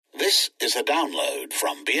This is a download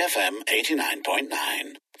from BFM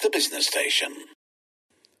 89.9, the business station.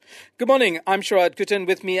 Good morning, I'm Sharad Kutan.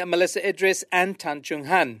 With me Melissa Idris and Tan Chung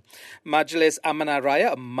Han. Majlis Amanah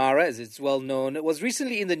Raya, MARA as it's well known, was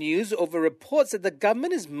recently in the news over reports that the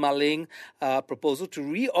government is mulling a proposal to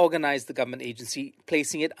reorganize the government agency,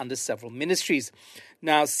 placing it under several ministries.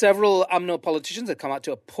 Now, several UMNO politicians have come out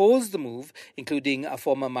to oppose the move, including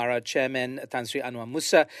former MARA chairman Tan Sri Anwar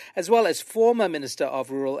Musa, as well as former Minister of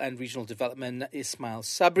Rural and Regional Development Ismail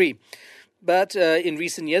Sabri. But in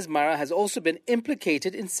recent years, MARA has also been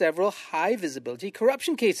implicated in several high-visibility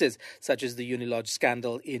corruption cases, such as the Unilodge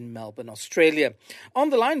scandal in Melbourne, Australia. On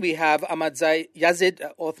the line, we have Ahmad Yazid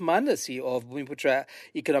Othman, the CEO of Bumiputra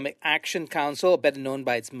Economic Action Council, better known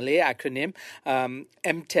by its Malay acronym,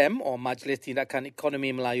 MTEM, or Majlis Tindakan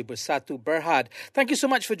Ekonomi Melayu Bersatu Berhad. Thank you so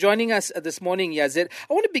much for joining us this morning, Yazid.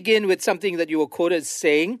 I want to begin with something that you were quoted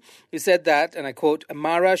saying. You said that, and I quote,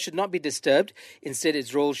 MARA should not be disturbed. Instead,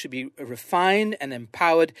 its role should be refined and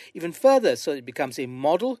empowered even further so it becomes a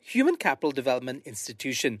model human capital development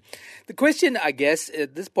institution. The question, I guess,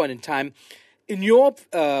 at this point in time, from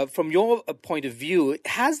your point of view,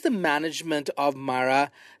 has the management of MARA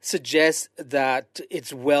suggest that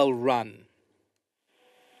it's well run?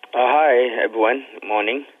 Hi, everyone.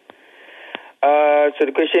 Morning. So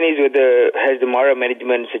the question is whether has the MARA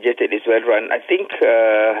management suggested it's well run. I think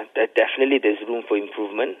that definitely there's room for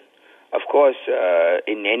improvement. Of course,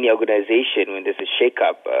 in any organization, when there's a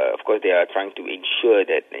shake-up, of course, they are trying to ensure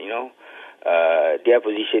that, their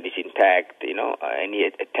position is intact. Any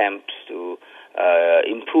attempts to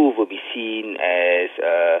improve will be seen as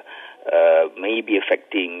maybe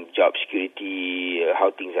affecting job security,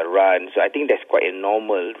 how things are run. So I think that's quite a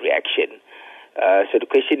normal reaction. So the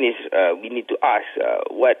question is, we need to ask,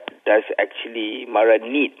 what does actually MARA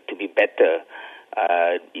need to be better?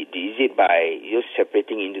 Is it by just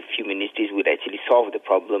separating into few ministries would actually solve the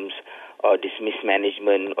problems, or this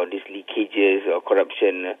mismanagement, or these leakages, or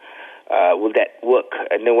corruption? Will that work?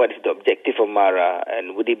 And then what is the objective of MARA?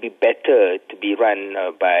 And would it be better to be run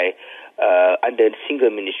by under a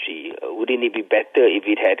single ministry? Wouldn't it be better if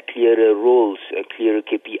it had clearer roles, clearer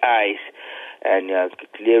KPIs, and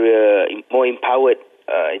clearer, more empowered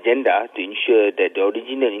agenda to ensure that the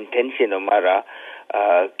original intention of MARA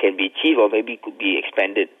can be achieved, or maybe could be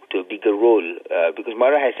expanded to a bigger role, because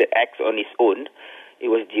MARA has an act on its own. It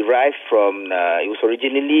was derived from, it was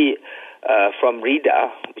originally from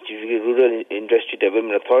RIDA, which is the Rural Industry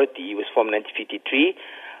Development Authority. It was formed in 1953.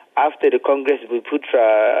 After the Congress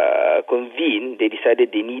Bumiputra convened, they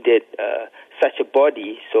decided they needed such a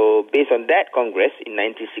body. So based on that Congress in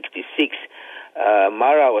 1966,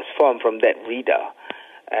 MARA was formed from that RIDA.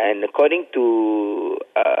 And according to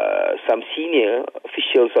some senior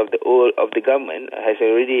officials of the government has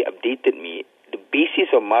already updated me, the basis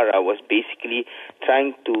of MARA was basically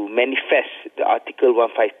trying to manifest the Article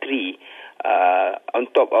 153 on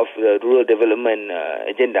top of the rural development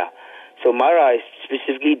agenda. So MARA is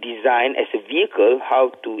specifically designed as a vehicle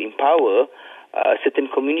how to empower a certain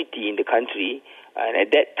community in the country. And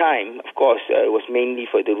at that time, of course, it was mainly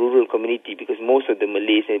for the rural community because most of the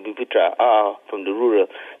Malays in Bumiputra are from the rural.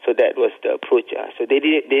 So that was the approach. So they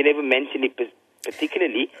never mentioned it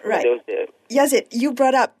particularly. Right. Yazid, you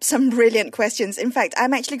brought up some brilliant questions. In fact,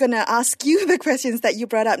 I'm actually going to ask you the questions that you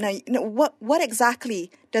brought up. Now, what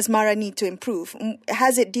exactly does MARA need to improve?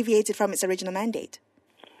 Has it deviated from its original mandate?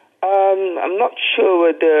 I'm not sure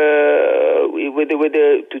whether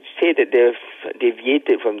to say that they've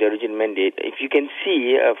deviated from the original mandate. If you can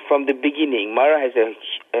see from the beginning, MARA has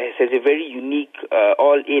a very unique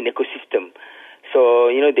all-in ecosystem. So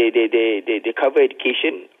they cover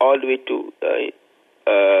education all the way to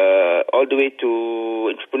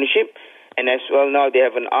entrepreneurship, and as well now they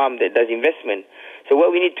have an arm that does investment. So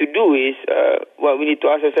what we need to do is, we need to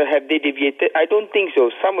ask ourselves, have they deviated? I don't think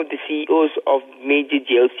so. Some of the CEOs of major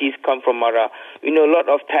GLCs come from MARA. We know a lot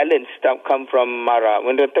of talents that come from MARA.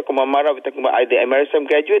 When we talk about MARA, we're talking about either MRSM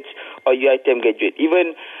graduates or UiTM graduates.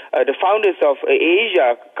 Even the founders of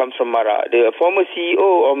Asia comes from MARA. The former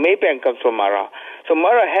CEO of Maybank comes from MARA. So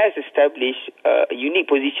MARA has established a unique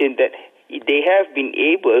position that they have been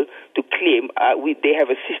able to claim they have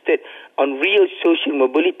assisted on real social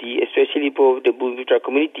mobility, especially for the Bumiputra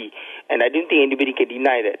community. And I don't think anybody can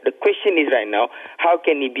deny that. The question is right now, how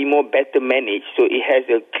can it be better managed so it has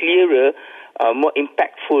a clearer, more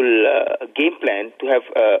impactful game plan to have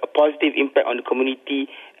a positive impact on the community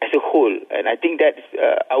as a whole. And I think that's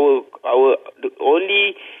the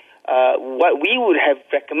only what we would have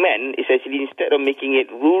recommend is actually instead of making it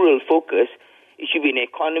rural focused, it should be an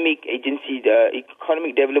economic agency, the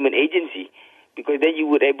economic development agency, because then you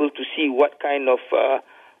would able to see what kind of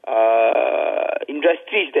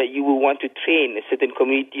industries that you will want to train a certain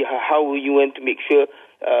community, how will you want to make sure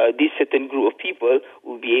this certain group of people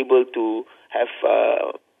will be able to have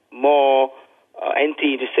more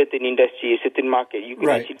entry into certain industry, a certain market. You can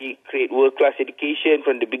actually create world-class education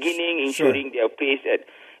from the beginning, ensuring they are placed at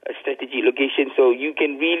a strategic location, so you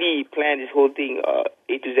can really plan this whole thing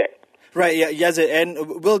A to Z. Right, yeah, Yazid,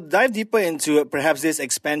 and we'll dive deeper into perhaps this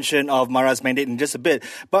expansion of MARA's mandate in just a bit.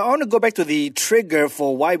 But I want to go back to the trigger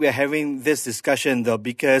for why we're having this discussion, though,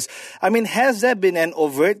 because, I mean, has there been an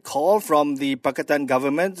overt call from the Pakatan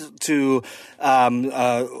government to,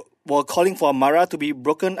 calling for MARA to be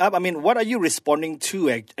broken up? I mean, what are you responding to,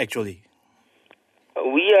 actually?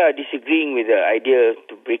 We are disagreeing with the idea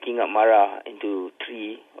to breaking up MARA into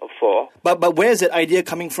 3 or 4. But where is that idea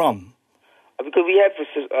coming from? Because we have...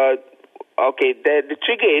 the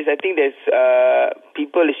trigger is, I think there's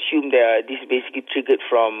people assume that this is basically triggered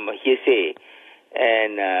from hearsay,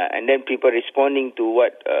 and then people responding to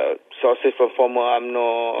what sources from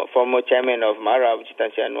former chairman of MARA, which is Tan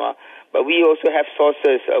Sri Anwar. But we also have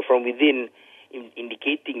sources from within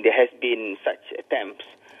indicating there has been such attempts.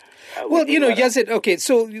 Yazid, okay,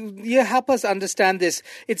 so you help us understand this.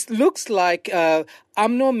 It looks like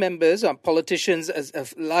UMNO members or politicians,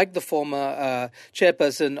 like the former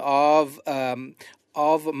chairperson of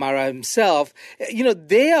MARA himself,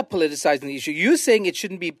 they are politicizing the issue. You're saying it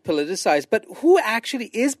shouldn't be politicized, but who actually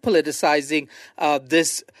is politicizing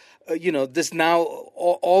this? This now,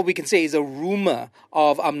 all we can say is a rumor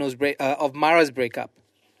of of MARA's breakup.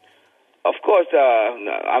 Of course,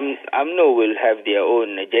 UMNO will have their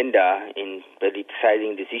own agenda in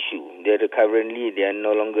politicizing this issue. They are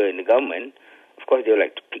no longer in the government. Of course, they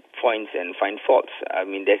like to pick points and find faults. I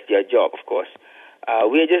mean, that's their job, of course.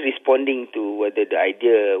 We are just responding to whether the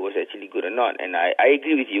idea was actually good or not. And I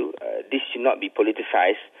agree with you. This should not be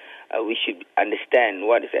politicized. We should understand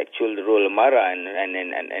what is actual role of MARA and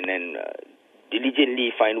then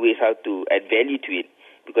diligently find ways how to add value to it.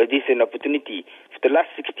 Because this is an opportunity. For the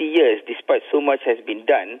last 60 years, despite so much has been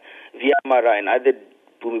done via MARA and other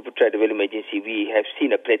Bumiputra Development Agency, we have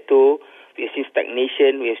seen a plateau, we have seen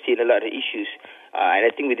stagnation, we have seen a lot of issues. And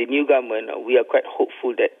I think with the new government, we are quite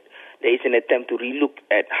hopeful that there is an attempt to relook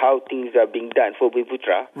at how things are being done for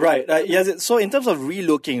Bumiputra. Right. Yes. So in terms of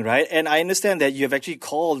relooking, right, and I understand that you have actually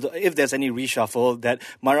called, if there's any reshuffle, that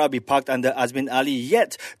MARA be parked under Azmin Ali.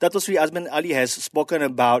 Yet, Dato Sri Azmin Ali has spoken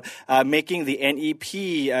about making the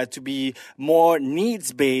NEP to be more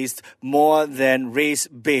needs-based, more than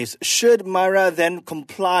race-based. Should MARA then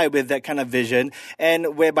comply with that kind of vision,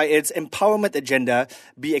 and whereby its empowerment agenda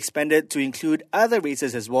be expanded to include other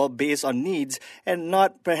races as well, based on needs, and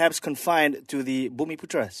not perhaps confined to the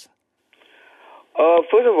Bumiputras?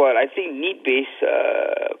 First of all, I think need-based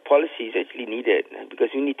policy is actually needed because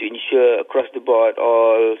we need to ensure across the board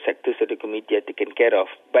all sectors of the community are taken care of.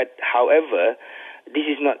 But however, this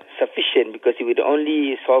is not sufficient because it would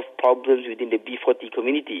only solve problems within the B40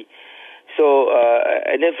 community. So,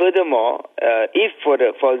 and then furthermore, if for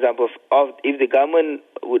example, if the government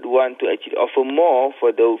would want to actually offer more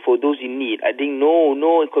for those in need, I think no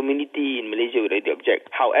community in Malaysia would really object.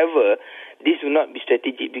 However, this will not be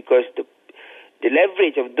strategic because the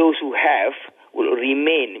leverage of those who have will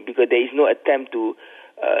remain because there is no attempt to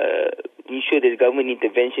ensure there's government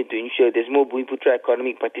intervention to ensure there's more Bumiputra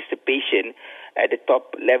economic participation at the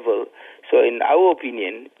top level. So in our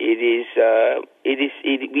opinion, we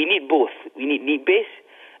need both. We need need-based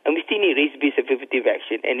and we still need race-based affirmative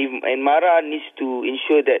action. And MARA needs to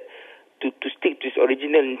ensure that to stick to its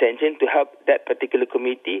original intention to help that particular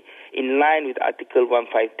community in line with Article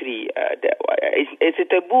 153. It's a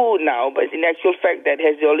taboo now, but in actual fact, that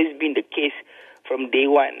has always been the case from day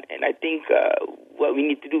one. And I think what we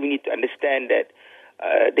need to do, we need to understand that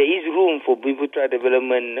there is room for Bumiputra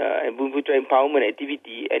development and Bumiputra empowerment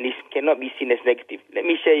activity, and this cannot be seen as negative. Let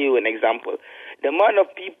me share you an example. The amount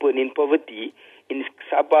of people in poverty in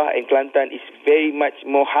Sabah and Kelantan is very much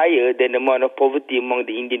more higher than the amount of poverty among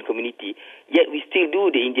the Indian community. Yet we still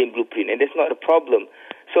do the Indian blueprint, and that's not a problem.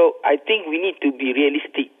 So I think we need to be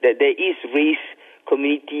realistic that there is race,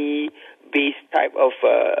 community-based type of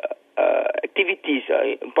activities,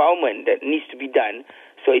 empowerment that needs to be done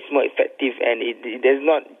so it's more effective and it does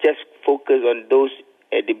not just focus on those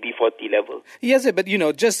at the B40 level. Yes, but,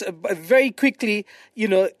 just very quickly,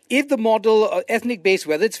 if the model ethnic-based,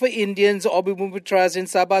 whether it's for Indians or Bumiputras in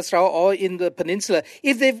Sabah, Sarawak or in the peninsula,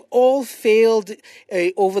 if they've all failed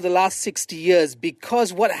over the last 60 years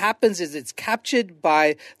because what happens is it's captured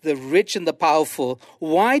by the rich and the powerful,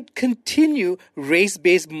 why continue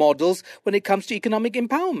race-based models when it comes to economic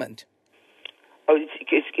empowerment?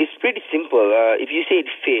 It's pretty simple. If you say it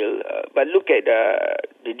failed, but look at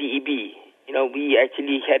the DEB. We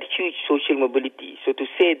actually had huge social mobility. So to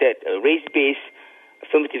say that race-based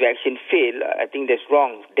affirmative action failed, I think that's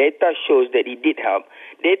wrong. Data shows that it did help.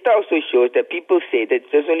 Data also shows that people say that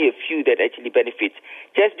there's only a few that actually benefits.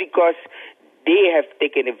 Just because they have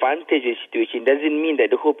taken advantage of the situation doesn't mean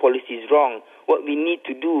that the whole policy is wrong. What we need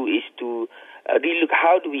to do is to really look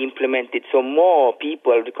how do we implement it so more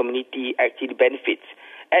people of the community actually benefits.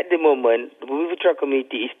 At the moment, the Bumiputra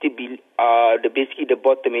community is still basically the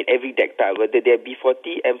bottom in every dectile, whether they're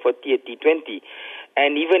B40, M40, or T20.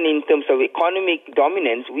 And even in terms of economic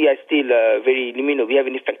dominance, we are still very limited. We have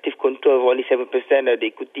an effective control of only 7% of the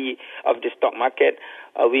equity of the stock market.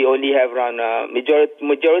 We only have around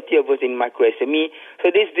majority of us in micro SME.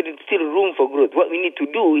 So there's still room for growth. What we need to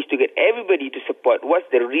do is to get everybody to support what's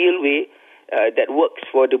the real way that works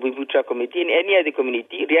for the Bumiputra community and any other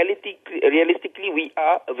community. Realistically, we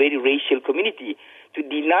are a very racial community. To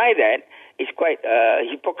deny that is quite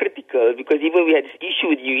hypocritical, because even we had this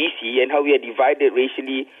issue with UEC and how we are divided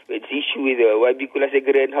racially, with this issue with YB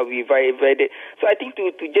Kulasegaran, how we divided. So I think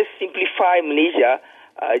to just simplify Malaysia,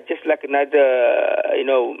 just like another,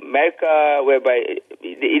 America, whereby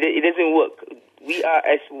it doesn't work. We are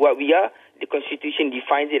as what we are. The Constitution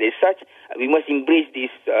defines it as such. We must embrace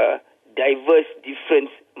this diverse difference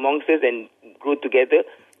amongst us and grow together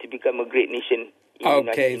to become a great nation.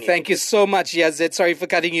 Okay, thank you so much, Yazid. Sorry for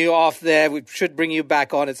cutting you off there. We should bring you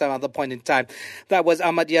back on at some other point in time. That was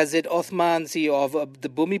Ahmad Yazid Othman, CEO of the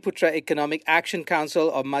Bumiputra Economic Action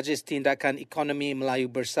Council of Majlis Tindakan Ekonomi Melayu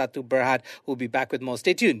Bersatu Berhad. We'll be back with more.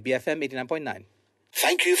 Stay tuned, BFM 89.9.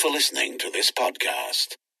 Thank you for listening to this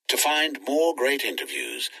podcast. To find more great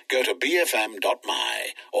interviews, go to bfm.my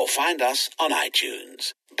or find us on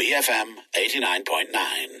iTunes. BFM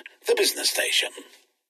 89.9, the business station.